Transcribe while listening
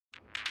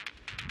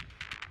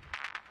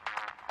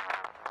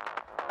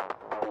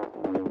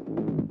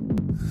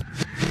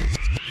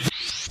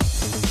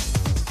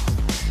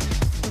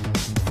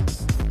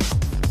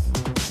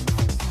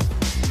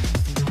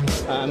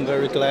I'm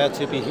very glad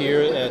to be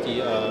here at the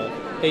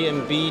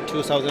AMB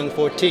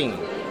 2014.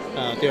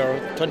 There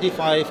are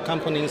 25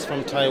 companies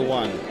from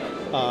Taiwan.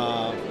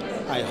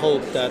 I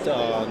hope that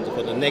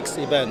for the next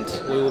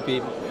event, we will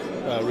be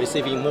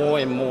receiving more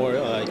and more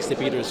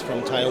exhibitors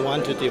from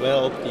Taiwan to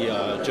develop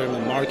the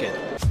German market.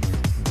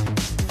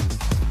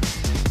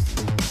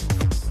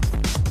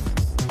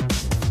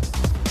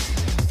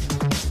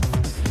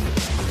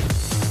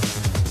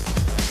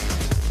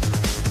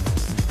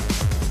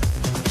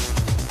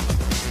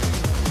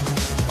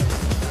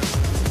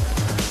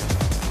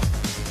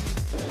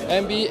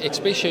 AMB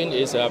exhibition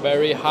is a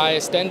very high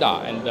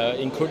standard and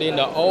including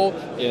all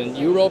in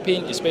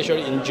European,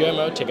 especially in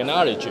German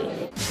technology.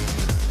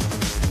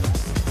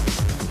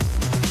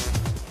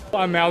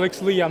 I'm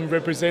Alex Lee. I'm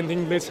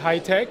representing Liz High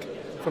Tech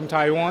from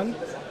Taiwan,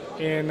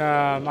 and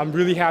I'm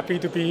really happy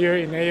to be here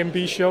in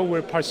AMB show.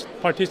 We're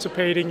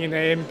participating in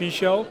AMB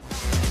show.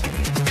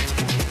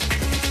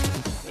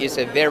 It's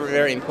a very,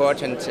 very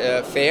important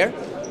fair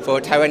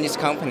for Taiwanese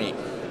company,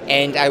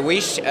 and I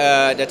wish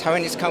the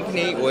Taiwanese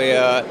company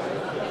will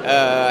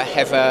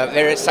have a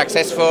very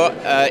successful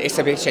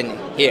exhibition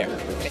here.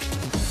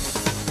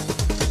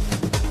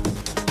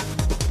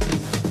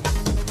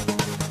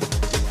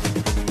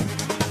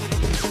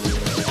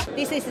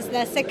 This is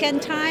the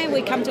second time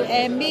we come to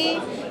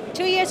AMB.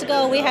 2 years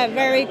ago, we have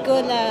very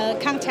good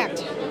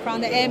contact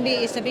from the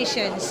AMB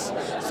exhibitions.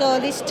 So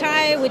this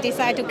time, we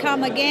decided to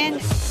come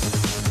again.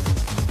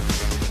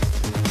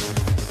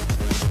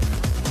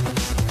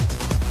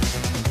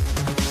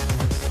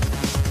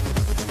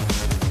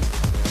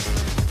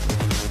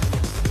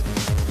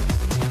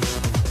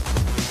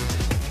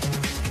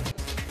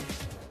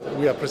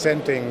 We are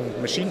presenting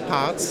machine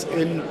parts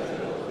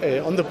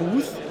on the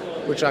booth,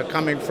 which are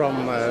coming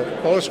from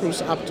ball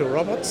screws up to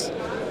robots.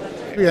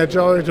 We are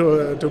joyed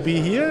to be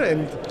here,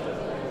 and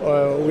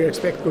we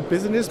expect good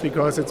business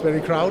because it's very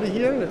crowded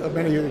here.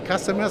 Many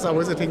customers are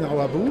visiting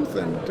our booth,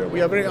 and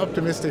we are very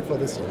optimistic for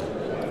this year.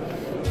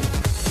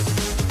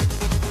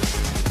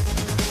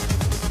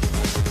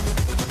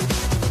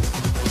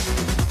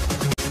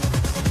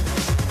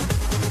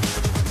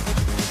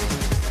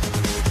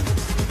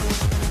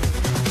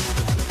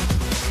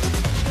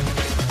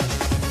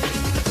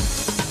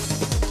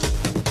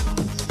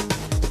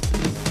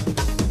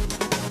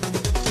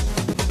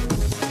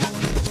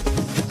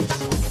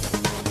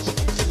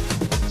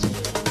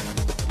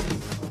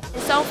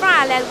 So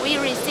far that we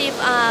receive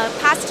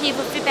positive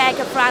feedback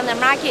from the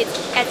market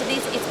at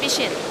this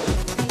exhibition.